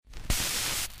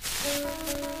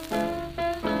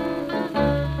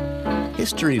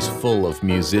History's full of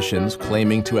musicians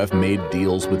claiming to have made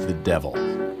deals with the devil,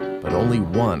 but only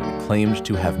one claimed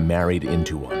to have married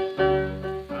into one.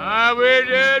 I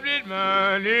wake up this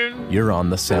morning, You're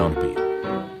on the Soundbeat.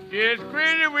 just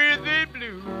crazy with the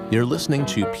blues. You're listening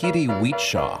to Petey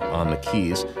Wheatshaw on the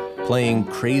keys, playing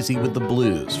Crazy with the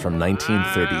Blues from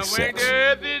 1936. I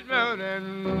wake up this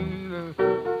morning,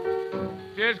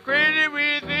 just crazy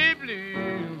with the blues.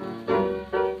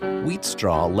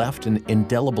 Wheatstraw left an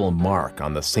indelible mark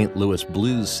on the St. Louis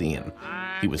blues scene.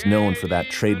 He was known for that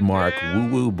trademark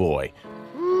woo-woo boy.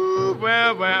 Ooh,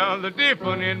 well, the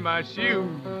difference in my shoes.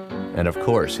 And of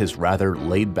course, his rather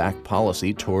laid-back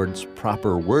policy towards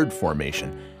proper word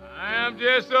formation. I'm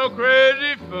just so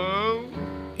crazy for.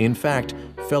 In fact,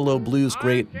 fellow blues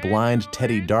great blind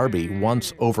Teddy Darby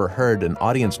once overheard an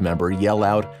audience member yell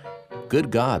out,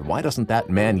 "Good God, why doesn't that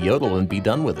man yodel and be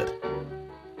done with it?"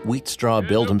 Wheatstraw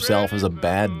billed himself as a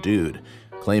bad dude,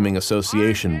 claiming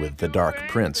association with the Dark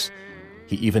Prince.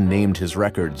 He even named his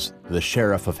records The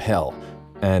Sheriff of Hell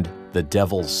and The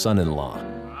Devil's Son-in-Law.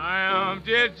 I'm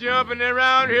just jumping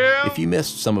around here. If you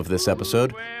missed some of this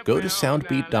episode, go to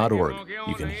soundbeat.org.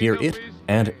 You can hear it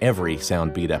and every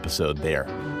Soundbeat episode there.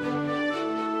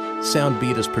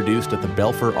 Soundbeat is produced at the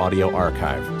Belfer Audio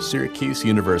Archive, Syracuse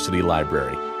University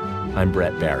Library. I'm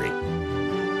Brett Barry.